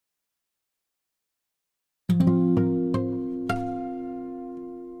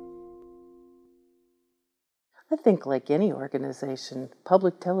I think like any organization,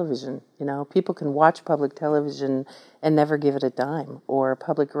 public television, people can watch public television and never give it a dime, or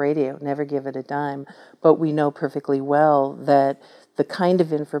public radio, never give it a dime. But we know perfectly well that the kind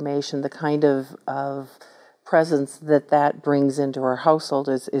of information, the kind of presence that brings into our household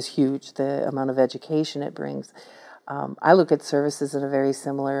is huge, the amount of education it brings. I look at services in a very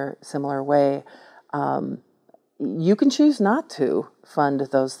similar way. You can choose not to fund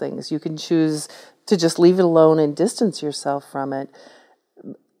those things. You can choose to just leave it alone and distance yourself from it.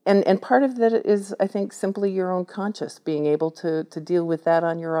 And part of that is, I think, simply your own conscience, being able to deal with that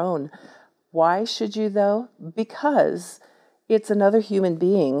on your own. Why should you, though? Because it's another human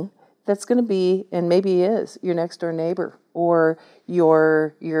being that's going to be, and maybe is, your next door neighbor, or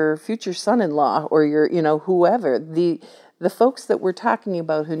your future son-in-law, or your, whoever. The folks that we're talking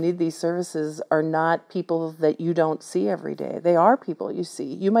about who need these services are not people that you don't see every day. They are people you see.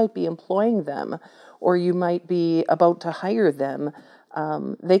 You might be employing them, or you might be about to hire them.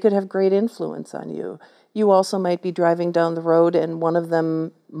 They could have great influence on you. You also might be driving down the road and one of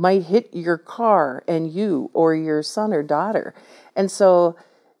them might hit your car and you, or your son or daughter. And so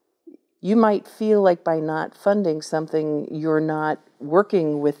you might feel like by not funding something, you're not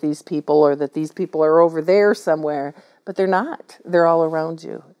working with these people, or that these people are over there somewhere, but they're not. They're all around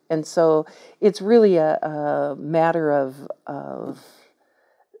you. And so it's really a matter of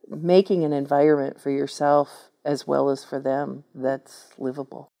making an environment for yourself as well as for them that's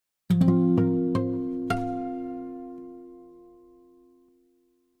livable.